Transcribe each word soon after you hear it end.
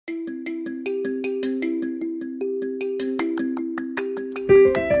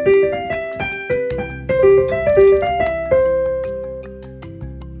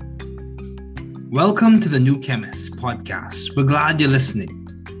Welcome to the New Chemist Podcast. We're glad you're listening.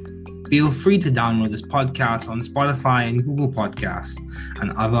 Feel free to download this podcast on Spotify and Google Podcasts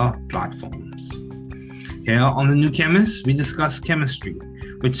and other platforms. Here on the New Chemist, we discuss chemistry,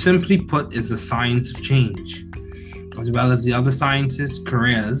 which simply put is the science of change, as well as the other sciences,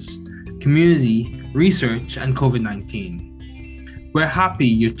 careers, community, research, and COVID-19. We're happy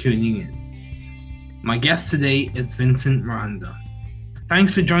you're tuning in. My guest today is Vincent Miranda.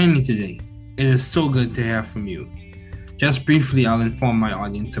 Thanks for joining me today. It is so good to hear from you. Just briefly, I'll inform my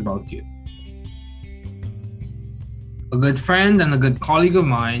audience about you. A good friend and a good colleague of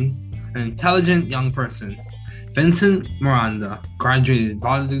mine, an intelligent young person, Vincent Miranda graduated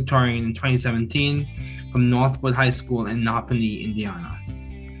valedictorian in 2017 from Northwood High School in Napanee, Indiana.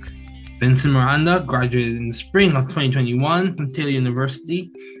 Vincent Miranda graduated in the spring of 2021 from Taylor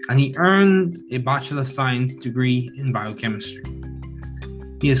University, and he earned a Bachelor of Science degree in biochemistry.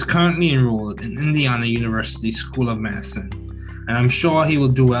 He is currently enrolled in Indiana University School of Medicine, and I'm sure he will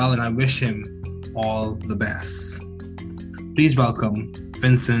do well, and I wish him all the best. Please welcome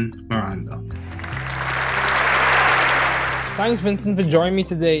Vincent Miranda. Thanks, Vincent, for joining me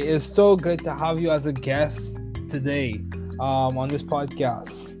today. It is so good to have you as a guest today on this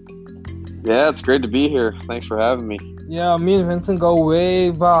podcast. Yeah, it's great to be here. Thanks for having me. Yeah, me and Vincent go way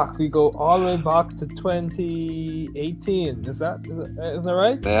back. We go all the way back to 2018. Is that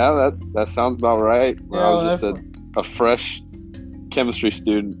right? Yeah, that sounds about right. Yeah, I was just a fresh chemistry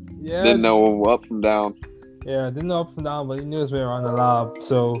student. Yeah. Didn't know up from down. Yeah, didn't know up and down, but he knew his way around the lab.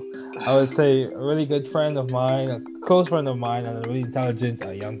 So I would say a really good friend of mine, a close friend of mine, and a really intelligent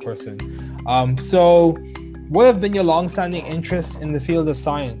young person. So what have been your long-standing interests in the field of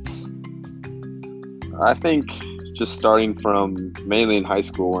science? I think just starting from mainly in high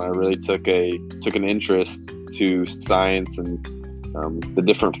school when I really took an interest to science and the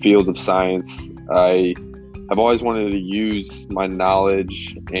different fields of science. I've always wanted to use my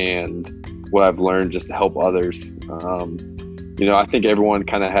knowledge and what I've learned just to help others. I think everyone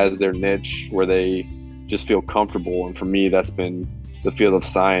kind of has their niche where they just feel comfortable, and for me that's been the field of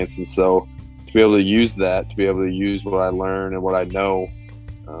science. And so to be able to use that, to be able to use what I learn and what I know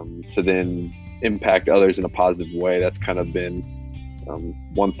to then impact others in a positive way, that's kind of been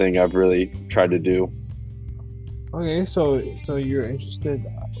one thing I've really tried to do. Okay, so you're interested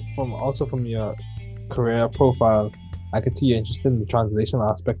from your career profile. I could see you're interested in the translational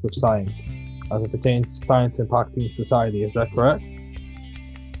aspects of science as it pertains to science impacting society. Is that correct?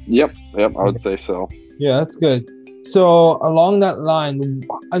 Yep, I would say so. Yeah, that's good. So along that line,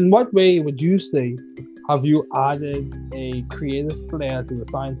 in what way would you say have you added a creative flair to the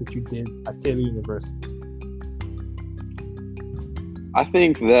science that you did at Taylor University? I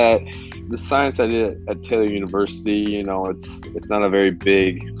think that the science I did at Taylor University, it's not a very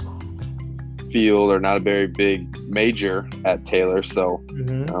big field or not a very big major at Taylor. So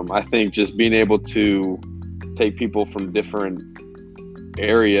I think just being able to take people from different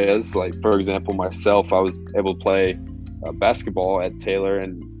areas, like for example, myself, I was able to play basketball at Taylor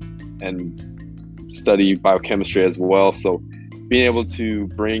and study biochemistry as well. So being able to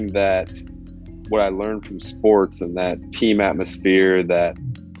bring that, what I learned from sports and that team atmosphere, that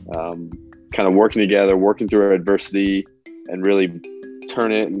kind of working together, working through adversity, and really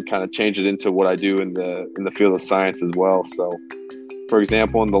turn it and kind of change it into what I do in the field of science as well. So for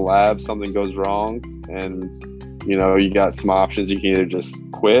example, in the lab, something goes wrong and you got some options. You can either just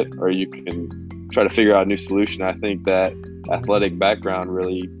quit or you can try to figure out a new solution. I think that athletic background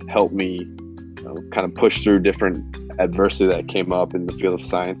really helped me kind of push through different adversity that came up in the field of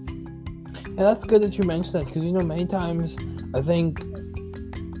science. Yeah, that's good that you mentioned that, because many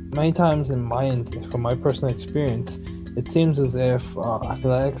times from my personal experience, it seems as if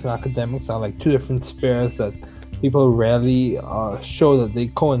athletics and academics are like two different spheres that people rarely show that they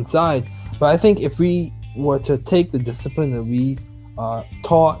coincide. But I think if we were to take the discipline that we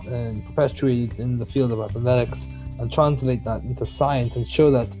taught and perpetuated in the field of athletics and translate that into science and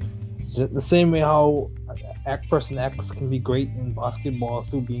show that the same way how person X can be great in basketball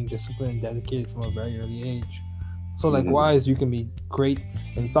through being disciplined and dedicated from a very early age. So likewise, you can be great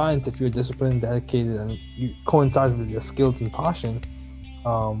in science if you're disciplined, dedicated, and you coincide with your skills and passion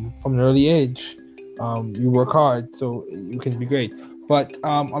from an early age. You work hard, so you can be great. But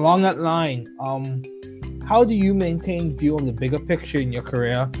along that line, how do you maintain view of the bigger picture in your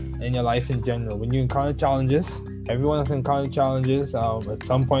career and in your life in general? When you encounter challenges, everyone has encountered challenges at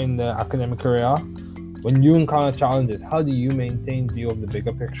some point in their academic career. When you encounter challenges, how do you maintain view of the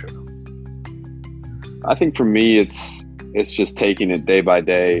bigger picture? I think for me, it's just taking it day by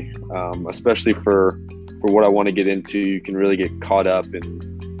day, especially for what I want to get into. You can really get caught up in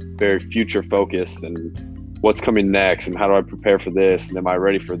very future focused and what's coming next and how do I prepare for this and am I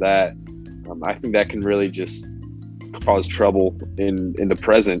ready for that. I think that can really just cause trouble in the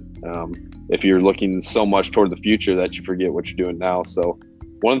present if you're looking so much toward the future that you forget what you're doing now. So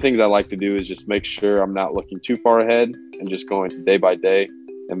one of the things I like to do is just make sure I'm not looking too far ahead and just going day by day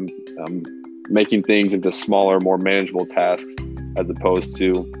and making things into smaller, more manageable tasks as opposed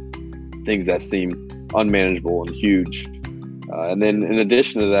to things that seem unmanageable and huge. And then in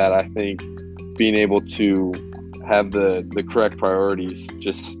addition to that, I think being able to have the correct priorities,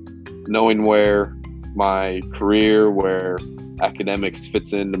 just knowing where my career, where academics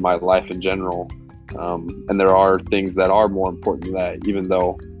fits into my life in general. And there are things that are more important than that, even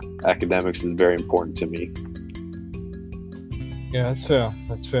though academics is very important to me. Yeah, that's fair.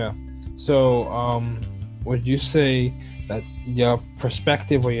 That's fair. So, would you say that your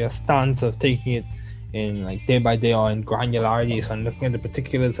perspective or your stance of taking it in like day by day or in granularity, so looking at the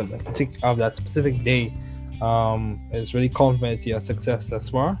particulars of that specific day, is really complemented to your success thus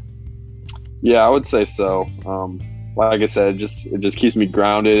far? Yeah, I would say so. Like I said, it just keeps me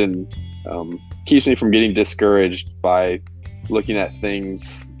grounded and keeps me from getting discouraged by looking at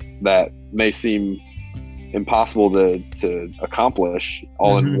things that may seem impossible to accomplish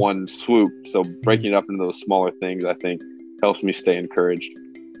all in one swoop. So breaking it up into those smaller things, I think, helps me stay encouraged.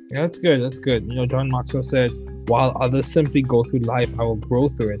 Yeah, that's good. That's good. John Maxwell said, "While others simply go through life, I will grow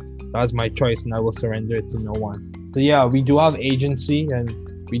through it. That's my choice, and I will surrender it to no one." So yeah, we do have agency, and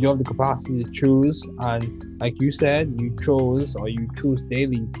we do have the capacity to choose. And like you said, you choose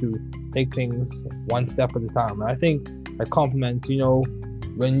daily to take things one step at a time. And I think that complements,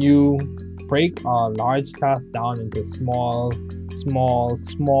 when you break a large task down into small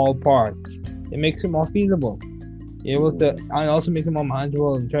parts, it makes it more feasible. You're able to, and also makes it more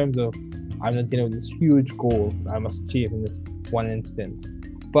manageable in terms of, I'm not dealing with this huge goal that I must achieve in this one instance.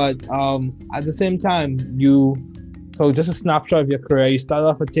 But at the same time, so just a snapshot of your career, you started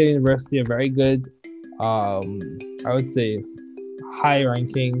off at Taylor University, a very good, I would say,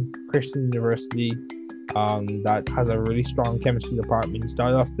 high-ranking Christian university that has a really strong chemistry department. You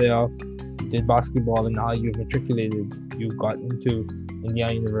started off there, you did basketball, and now you've matriculated. You got into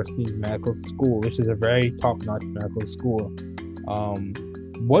Indiana University's medical school, which is a very top-notch medical school.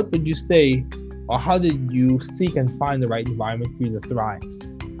 What would you say, or how did you seek and find the right environment for you to thrive?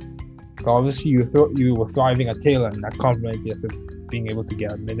 So obviously, you were thriving at Taylor, and that complemented you of being able to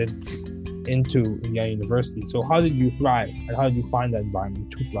get admitted into Indiana University. So how did you thrive, and how did you find that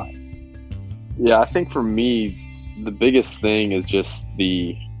environment to thrive? Yeah, I think for me, the biggest thing is just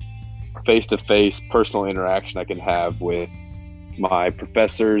the face-to-face personal interaction I can have with my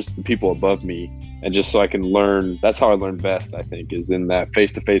professors, the people above me, and just so I can learn. That's how I learn best, I think, is in that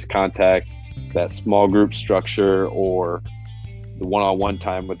face-to-face contact, that small group structure, or the one-on-one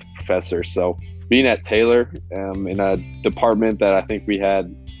time with the professor. So being at Taylor in a department that I think we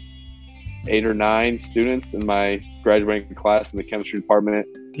had 8 or 9 students in my graduating class in the chemistry department,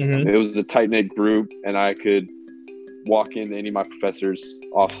 it was a tight-knit group, and I could walk in any of my professors'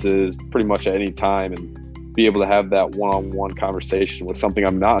 offices pretty much at any time and be able to have that one-on-one conversation with something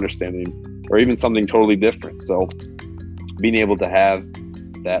I'm not understanding or even something totally different. So being able to have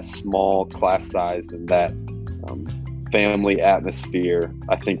that small class size and that family atmosphere,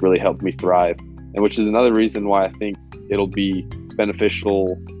 I think really helped me thrive. And which is another reason why I think it'll be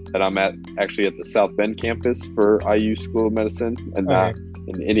beneficial that I'm actually at the South Bend campus for IU School of Medicine and not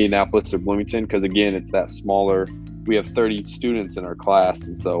in Indianapolis or Bloomington. Because again, it's that smaller, we have 30 students in our class.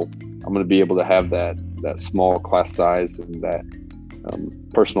 And so I'm going to be able to have that small class size and that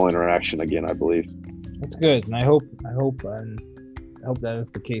personal interaction again, I believe. That's good. And I hope that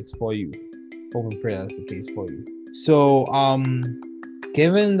is the case for you. Hope and pray that's the case for you. So,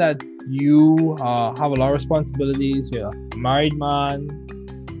 given that you have a lot of responsibilities, you're a married man,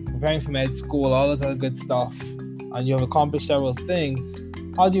 preparing for med school, all this other good stuff, and you have accomplished several things,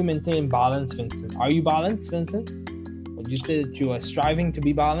 how do you maintain balance, Vincent? Are you balanced, Vincent? Would you say that you are striving to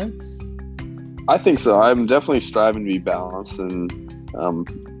be balanced? I think so. I'm definitely striving to be balanced, and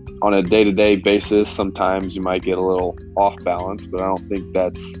on a day-to-day basis, sometimes you might get a little off balance, but I don't think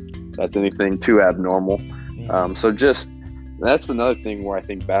that's anything too abnormal. So just that's another thing where I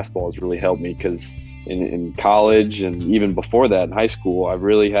think basketball has really helped me, because in college and even before that in high school, I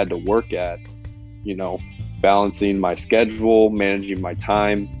really had to work at, balancing my schedule, managing my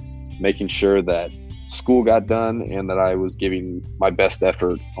time, making sure that school got done and that I was giving my best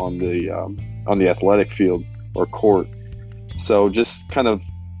effort on the athletic field or court. So just kind of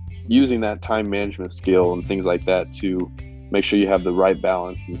using that time management skill and things like that to make sure you have the right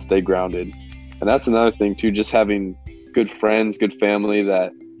balance and stay grounded. And that's another thing too, just having good friends, good family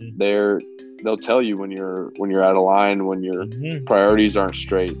that they'll tell you when you're out of line, when your priorities aren't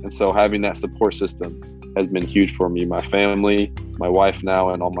straight. And so having that support system has been huge for me, my family, my wife now,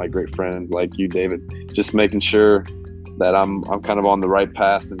 and all my great friends like you, David, just making sure that I'm kind of on the right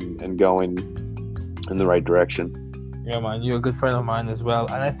path and going in the right direction. Yeah, man, you're a good friend of mine as well.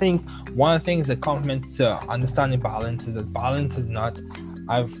 And I think one of the things that complements to understanding balance is that balance is not,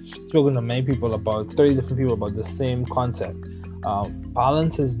 I've spoken to many people, about 30 different people about the same concept.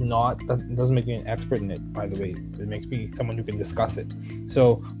 Balance is not, that doesn't make me an expert in it, by the way. It makes me someone who can discuss it.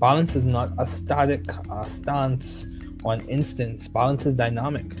 So balance is not a static stance or an instance. Balance is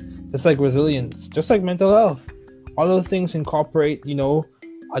dynamic. Just like resilience, just like mental health. All those things incorporate,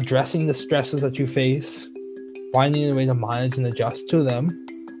 addressing the stresses that you face, finding a way to manage and adjust to them,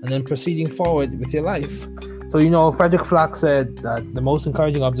 and then proceeding forward with your life. So, Frederick Flack said that the most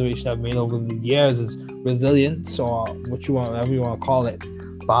encouraging observation I've made over the years is resilience, or whatever you want to call it.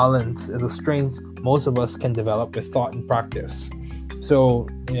 Balance is a strength most of us can develop with thought and practice. So,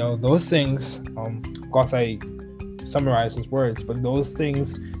 those things, of course I summarize his words, but those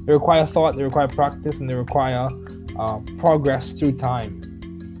things, they require thought, they require practice, and they require progress through time.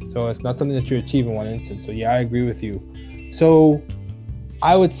 So it's not something that you achieve in one instant. So yeah, I agree with you. So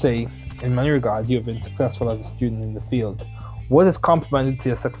I would say, in many regards, you have been successful as a student in the field. What has complemented to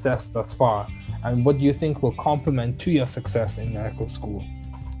your success thus far? And what do you think will complement to your success in medical school?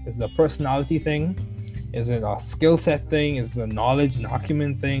 Is it a personality thing? Is it a skill set thing? Is it a knowledge and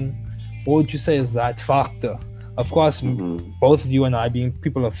acumen thing? What would you say is that factor? Of course, both of you and I, being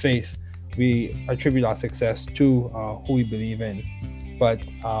people of faith, we attribute our success to who we believe in. But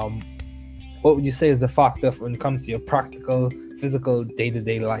what would you say is the factor when it comes to your practical, physical,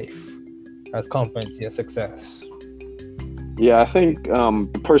 day-to-day life as complements to your success? Yeah, I think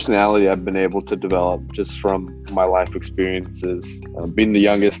the personality I've been able to develop just from my life experiences, being the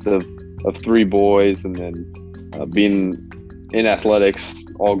youngest of 3 boys, and then being in athletics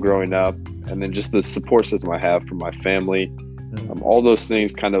all growing up, and then just the support system I have from my family. All those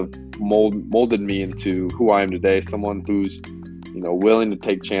things kind of molded me into who I am today, someone who's willing to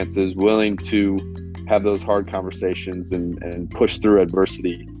take chances, willing to have those hard conversations and push through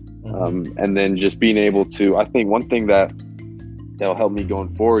adversity. And then just being able to, I think one thing that'll help me going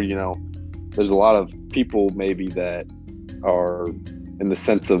forward, there's a lot of people maybe that are in the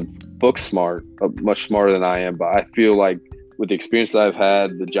sense of book smart, much smarter than I am. But I feel like with the experience that I've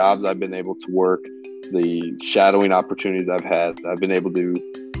had, the jobs I've been able to work, the shadowing opportunities I've had, I've been able to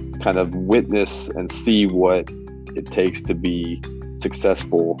kind of witness and see what it takes to be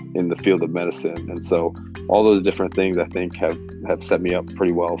successful in the field of medicine. And so all those different things I think have set me up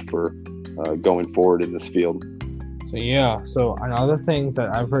pretty well for going forward in this field. So another things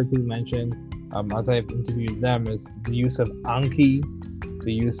that I've heard people mention as I've interviewed them is the use of Anki,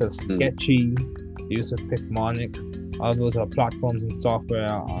 the use of Sketchy, the use of Picmonic. All those are platforms and software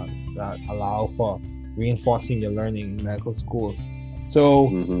that allow for reinforcing your learning in medical school.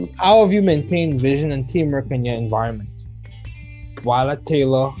 So how have you maintained vision and teamwork in your environment while at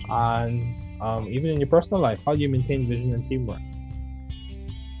Taylor, and even in your personal life? How do you maintain vision and teamwork?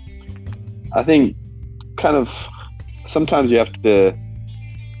 I think kind of sometimes you have to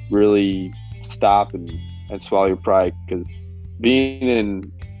really stop and swallow your pride, because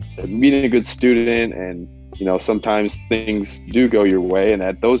being a good student, and sometimes things do go your way, and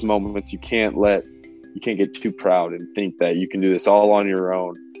at those moments you can't get too proud and think that you can do this all on your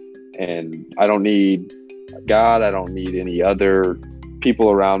own, and I don't need God, I don't need any other people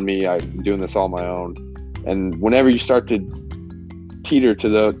around me, I'm doing this all on my own. And whenever you start to teeter to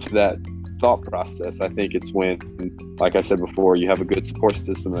that thought process, I think it's when, like I said before, you have a good support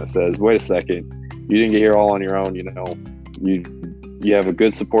system that says, wait a second, you didn't get here all on your own, you have a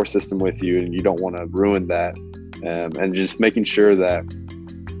good support system with you, and you don't want to ruin that, and just making sure that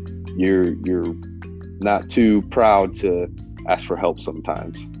you're not too proud to ask for help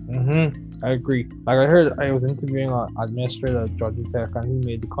sometimes. I agree. Like I was interviewing an administrator at Georgia Tech, and he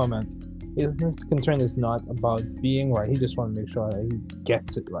made the comment, his concern is not about being right, he just wants to make sure that he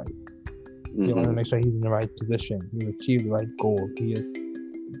gets it right. He wants to make sure he's in the right position, he's achieved the right goal, he has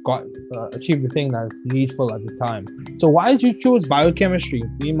achieved the thing that's needful at the time. So why did you choose biochemistry?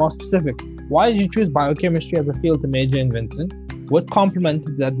 Be more specific. Why did you choose biochemistry as a field to major in, Vincent? What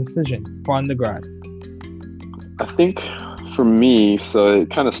complemented that decision for undergrad? I think for me, so it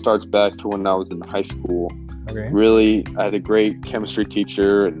kind of starts back to when I was in high school. Okay. Really, I had a great chemistry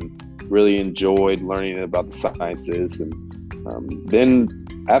teacher and really enjoyed learning about the sciences. And then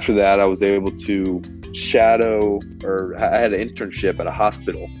after that, I was able to shadow, or I had an internship at a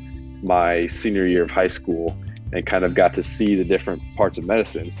hospital my senior year of high school. and kind of got to see the different parts of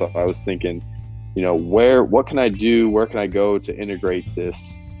medicine. So I was thinking, what can I do? Where can I go to integrate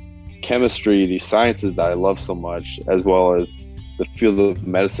this chemistry, these sciences that I love so much, as well as the field of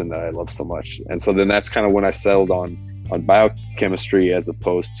medicine that I love so much? And so then that's kind of when I settled on biochemistry as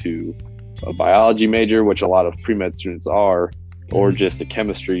opposed to a biology major, which a lot of pre-med students are, or just a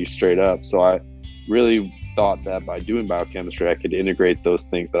chemistry straight up. So I really thought that by doing biochemistry, I could integrate those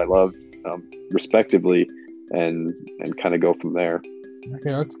things that I loved respectively and kind of go from there.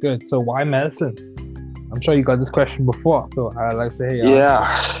 Okay, that's good. So why medicine? I'm sure you got this question before, so I'd like to hear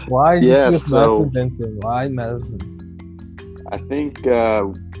why did you choose medicine, Vincent? Why medicine? I think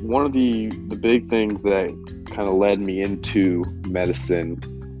one of the big things that kind of led me into medicine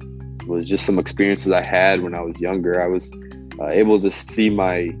was just some experiences I had when I was younger. I was able to see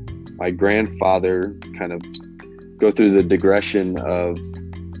my grandfather kind of go through the digression of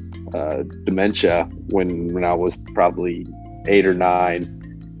dementia when I was probably 8 or 9.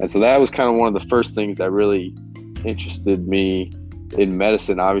 And so that was kind of one of the first things that really interested me in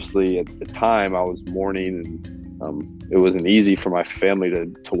medicine. Obviously, at the time, I was mourning, and it wasn't easy for my family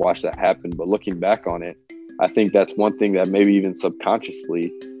to watch that happen. But looking back on it, I think that's one thing that maybe even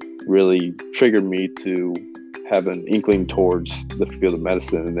subconsciously really triggered me to have an inkling towards the field of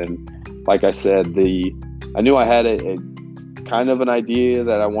medicine. And then, like I said, I knew I had a kind of an idea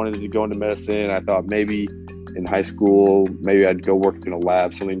that I wanted to go into medicine. I thought maybe in high school, maybe I'd go work in a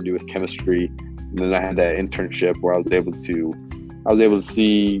lab, something to do with chemistry. And then I had that internship where I was able to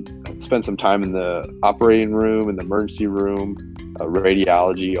spend some time in the operating room, in the emergency room,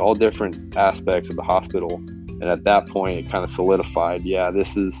 radiology, all different aspects of the hospital. And at that point, it kind of solidified,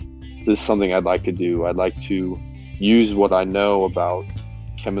 this is something I'd like to do. I'd like to use what I know about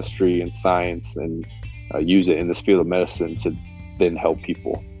chemistry and science and use it in this field of medicine to then help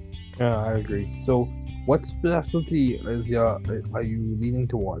people. Yeah, I agree. So what specialty are you leaning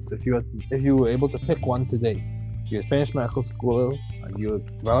towards? If you were able to pick one today, you had finished medical school, and you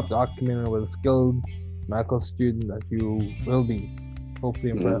developed acumen with a skilled medical student that you will be,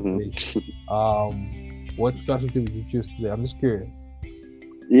 hopefully and prayerfully. What specialty would you choose today? I'm just curious.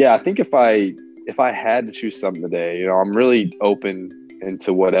 Yeah, I think if I had to choose something today, I'm really open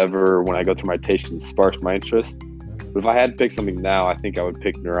into whatever when I go through my rotations sparks my interest. But if I had to pick something now, I think I would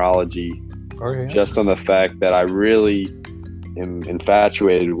pick neurology. Okay. Just on the fact that I really am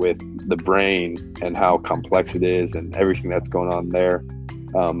infatuated with the brain and how complex it is and everything that's going on there.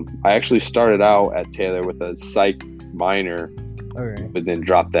 I actually started out at Taylor with a psych minor, but then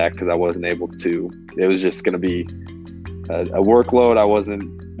dropped that because I wasn't able to. It was just going to be a workload I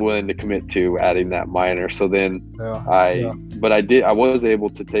wasn't willing to commit to adding that minor. So then I was able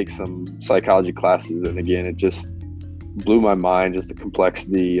to take some psychology classes, and again, it just blew my mind, just the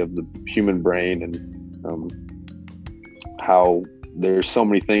complexity of the human brain and how there's so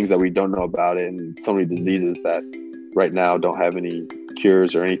many things that we don't know about it, and so many diseases that right now don't have any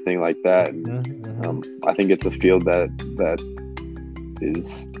cures or anything like that. And I think it's a field that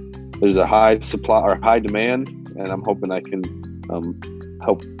is, there's a high supply or high demand, and I'm hoping I can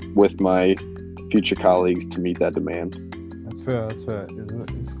help with my future colleagues to meet that demand. That's fair.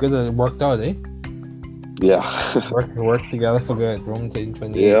 It's good that it worked out, eh? Yeah. work together for good. Romans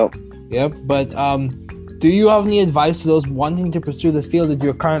 8:28. Yep. But do you have any advice to those wanting to pursue the field that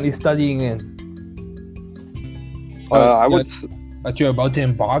you're currently studying in? That you're about to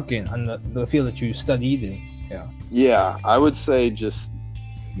embark in, on the field that you studied in. Yeah, I would say just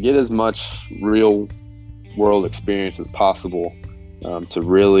get as much real world experience as possible to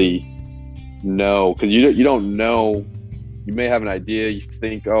really know, because you don't know. You may have an idea, you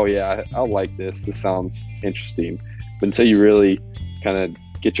think, oh yeah, I'll like this sounds interesting, but until you really kind of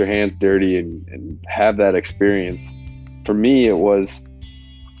get your hands dirty and have that experience. For me, it was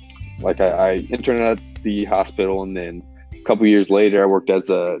like I interned at the hospital, and then a couple years later I worked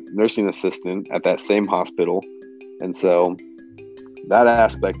as a nursing assistant at that same hospital. And so that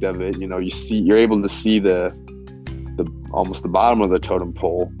aspect of it, you're able to see the almost the bottom of the totem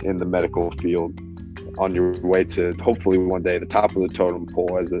pole in the medical field on your way to hopefully one day the top of the totem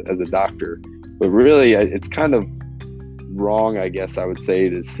pole as a doctor. But really, it's kind of wrong, I guess I would say,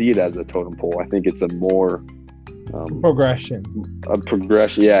 to see it as a totem pole. I think it's a more progression. A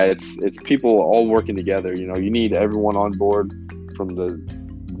progression, yeah. It's people all working together. You need everyone on board, from the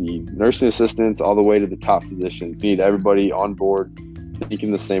nursing assistants all the way to the top physicians. You need everybody on board,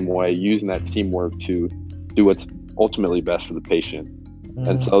 thinking the same way, using that teamwork to do what's ultimately best for the patient.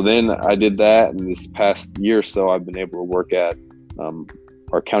 And so then I did that, and this past year or so I've been able to work at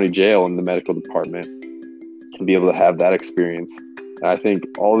our county jail in the medical department and be able to have that experience. And I think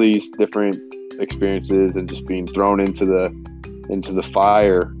all these different experiences and just being thrown into the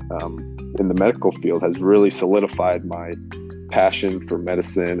fire in the medical field has really solidified my passion for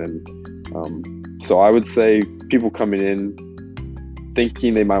medicine. And so I would say people coming in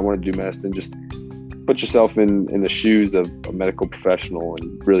thinking they might want to do medicine, just put yourself in the shoes of a medical professional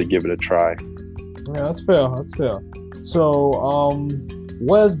and really give it a try. Yeah, that's fair. So,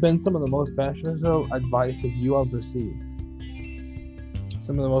 what has been some of the most beneficial advice that you have received?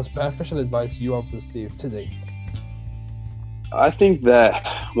 Some of the most beneficial advice you have received to date? I think that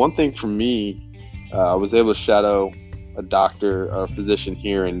one thing for me, I was able to shadow a doctor or a physician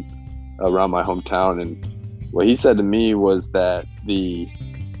here around my hometown, and what he said to me was that the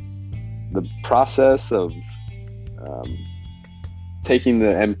process of taking the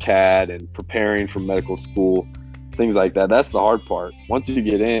MCAT and preparing for medical school, things like that, that's the hard part. Once you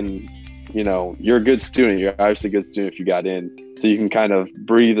get in, you're a good student. You're obviously a good student if you got in, so you can kind of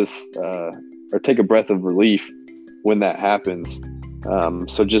breathe or take a breath of relief when that happens.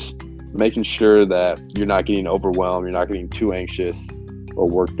 So just making sure that you're not getting overwhelmed, you're not getting too anxious or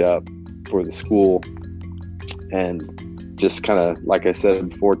worked up for the school, and just kind of, like I said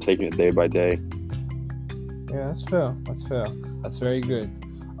before, taking it day by day. Yeah, that's fair. That's very good.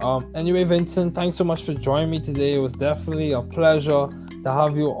 Anyway, Vincent, thanks so much for joining me today. It was definitely a pleasure to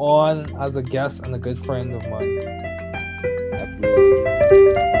have you on as a guest and a good friend of mine. Absolutely.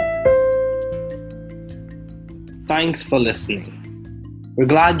 Thanks for listening. We're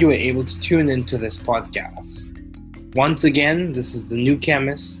glad you were able to tune into this podcast. Once again, this is The New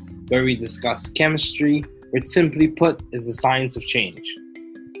Chemist, where we discuss chemistry, which simply put is the science of change,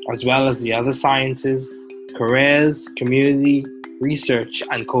 as well as the other sciences, careers, community, research,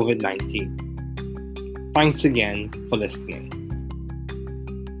 and COVID-19. Thanks again for listening.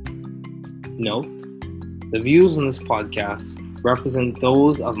 Note, the views on this podcast represent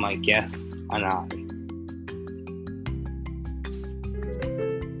those of my guest and I.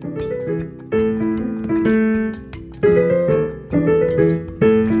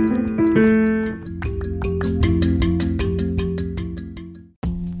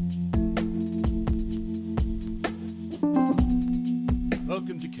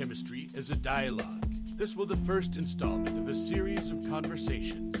 Welcome to Chemistry as a Dialogue. This will be the first installment of a series of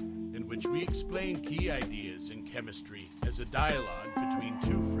conversations in which we explain key ideas in chemistry as a dialogue between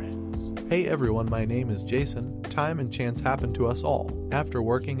two friends. Hey everyone, my name is Jason. Time and chance happened to us all. After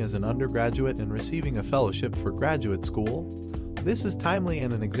working as an undergraduate and receiving a fellowship for graduate school, this is timely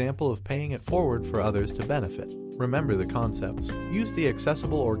and an example of paying it forward for others to benefit. Remember the concepts. Use the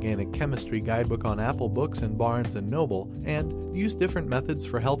accessible organic chemistry guidebook on Apple Books and Barnes & Noble, and use different methods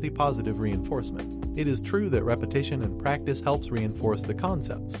for healthy positive reinforcement. It is true that repetition and practice helps reinforce the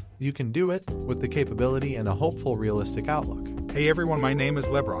concepts. You can do it with the capability and a hopeful, realistic outlook. Hey everyone, my name is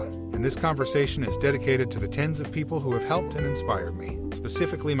Lebron, and this conversation is dedicated to the tens of people who have helped and inspired me,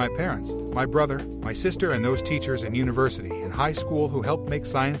 specifically my parents, my brother, my sister, and those teachers in university and high school who helped make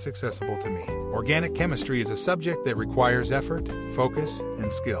science accessible to me. Organic chemistry is a subject that requires effort, focus,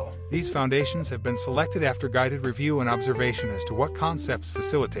 and skill. These foundations have been selected after guided review and observation as to what concepts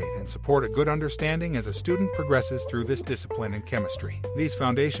facilitate and support a good understanding as a student progresses through this discipline in chemistry. These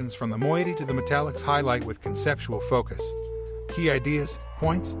foundations from the moiety to the metallics highlight with conceptual focus key ideas,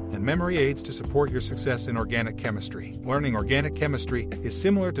 points, and memory aids to support your success in organic chemistry. Learning organic chemistry is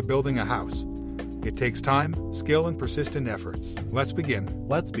similar to building a house. It takes time, skill, and persistent efforts. Let's begin.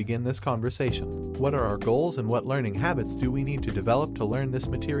 Let's begin this conversation. What are our goals and what learning habits do we need to develop to learn this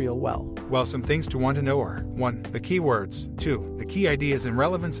material well? Well, some things to want to know are 1. The key words, 2. The key ideas and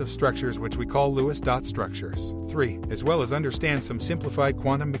relevance of structures which we call Lewis dot structures, 3. As well as understand some simplified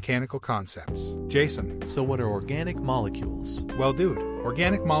quantum mechanical concepts. Jason. So what are organic molecules? Well, dude,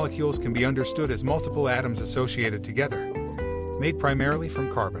 organic molecules can be understood as multiple atoms associated together, made primarily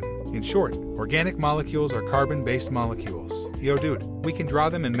from carbon. In short, organic molecules are carbon-based molecules. Yo dude, we can draw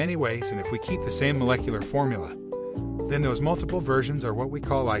them in many ways, and if we keep the same molecular formula, then those multiple versions are what we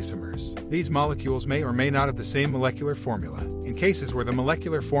call isomers. These molecules may or may not have the same molecular formula. In cases where the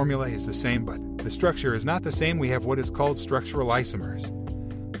molecular formula is the same but the structure is not the same, we have what is called structural isomers.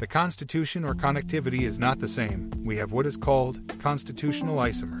 The constitution or connectivity is not the same, we have what is called constitutional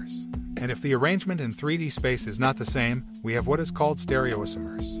isomers. And if the arrangement in 3D space is not the same, we have what is called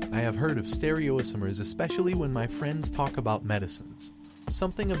stereoisomers. I have heard of stereoisomers, especially when my friends talk about medicines.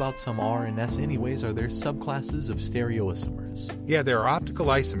 Something about some R and S anyways. Are there subclasses of stereoisomers? Yeah, there are optical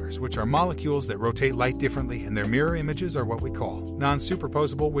isomers, which are molecules that rotate light differently, and their mirror images are what we call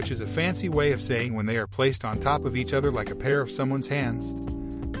non-superposable, which is a fancy way of saying when they are placed on top of each other like a pair of someone's hands,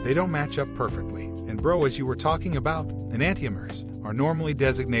 they don't match up perfectly. And bro, as you were talking about, and enantiomers are normally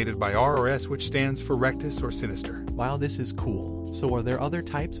designated by R or S, which stands for rectus or sinister. Wow, this is cool. So are there other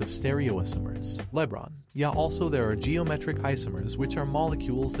types of stereoisomers? Lebron. Yeah, also there are geometric isomers, which are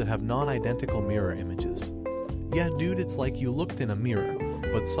molecules that have non-identical mirror images. Yeah, dude, it's like you looked in a mirror,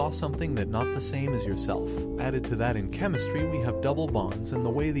 but saw something that not the same as yourself. Added to that, in chemistry we have double bonds, and the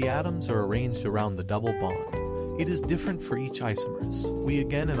way the atoms are arranged around the double bond. It is different for each isomers. We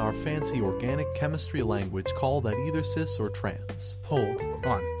again in our fancy organic chemistry language call that either cis or trans.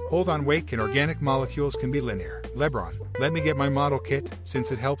 Hold on, wait, can organic molecules can be linear? Lebron, let me get my model kit, since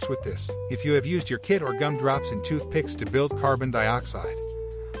it helps with this. If you have used your kit or gumdrops and toothpicks to build carbon dioxide,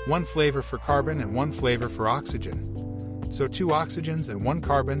 one flavor for carbon and one flavor for oxygen. So 2 oxygens and 1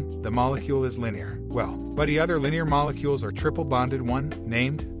 carbon, the molecule is linear. Well, buddy, other linear molecules are triple bonded, one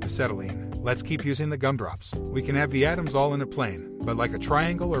named acetylene. Let's keep using the gumdrops. We can have the atoms all in a plane, but like a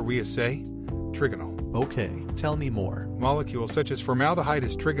triangle, or we say, trigonal. Okay, tell me more. Molecules such as formaldehyde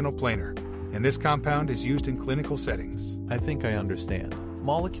is trigonal planar, and this compound is used in clinical settings. I think I understand.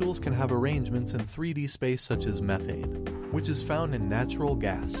 Molecules can have arrangements in 3D space such as methane, which is found in natural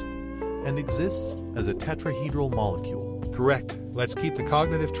gas, and exists as a tetrahedral molecule. Correct. Let's keep the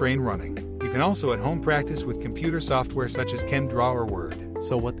cognitive train running. You can also at home practice with computer software such as ChemDraw or Word.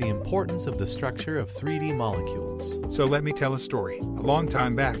 So what the importance of the structure of 3D molecules? So let me tell a story. A long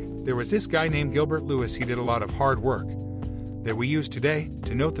time back, there was this guy named Gilbert Lewis. He did a lot of hard work that we use today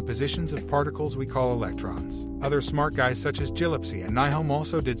to note the positions of particles we call electrons. Other smart guys such as Gillespie and Nyholm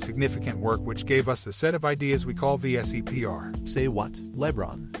also did significant work which gave us the set of ideas we call VSEPR. Say what?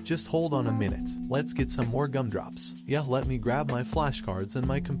 Lebron, just hold on a minute. Let's get some more gumdrops. Yeah, let me grab my flashcards and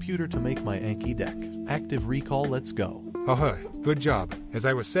my computer to make my Anki deck. Active recall, let's go. Good job. As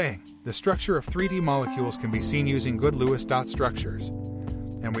I was saying, the structure of 3D molecules can be seen using good Lewis dot structures.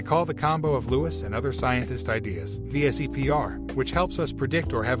 And we call the combo of Lewis and other scientist ideas VSEPR, which helps us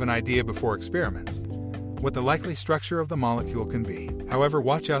predict or have an idea before experiments what the likely structure of the molecule can be. However,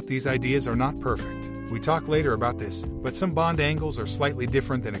 watch out, these ideas are not perfect. We talk later about this, but some bond angles are slightly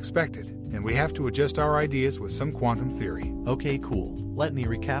different than expected, and we have to adjust our ideas with some quantum theory. Okay, cool. Let me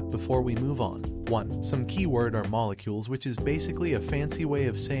recap before we move on. 1. Some keyword are molecules, which is basically a fancy way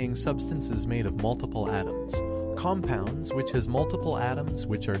of saying substances made of multiple atoms. Compounds, which has multiple atoms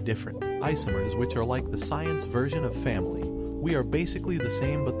which are different. Isomers, which are like the science version of family. We are basically the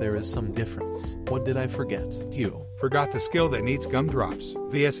same, but there is some difference. What did I forget? You forgot the skill that needs gumdrops.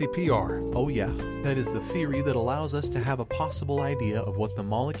 VSEPR. Oh yeah, that is the theory that allows us to have a possible idea of what the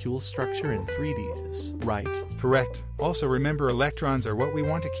molecule's structure in 3D is, right? Correct. Also remember, electrons are what we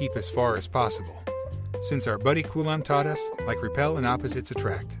want to keep as far as possible, since our buddy Coulomb taught us, like repel and opposites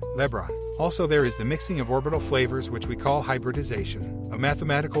attract. Lebron. Also there is the mixing of orbital flavors, which we call hybridization, a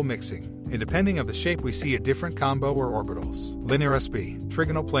mathematical mixing, and depending of the shape we see a different combo or orbitals. Linear sp,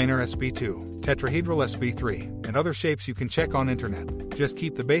 trigonal planar sp2, tetrahedral sp3, and other shapes you can check on internet. Just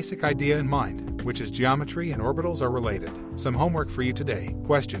keep the basic idea in mind, which is geometry and orbitals are related. Some homework for you today.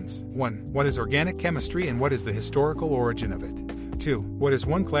 Questions. 1. What is organic chemistry and what is the historical origin of it? 2. What is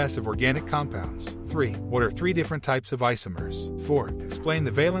one class of organic compounds? 3. What are 3 different types of isomers? 4. Explain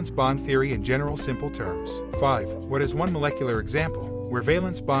the valence bond theory in general simple terms. 5. What is one molecular example where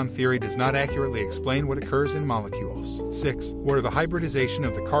valence bond theory does not accurately explain what occurs in molecules? 6. What are the hybridization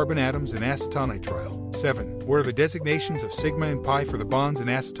of the carbon atoms in acetonitrile? 7. What are the designations of sigma and pi for the bonds in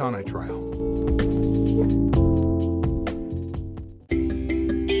acetonitrile?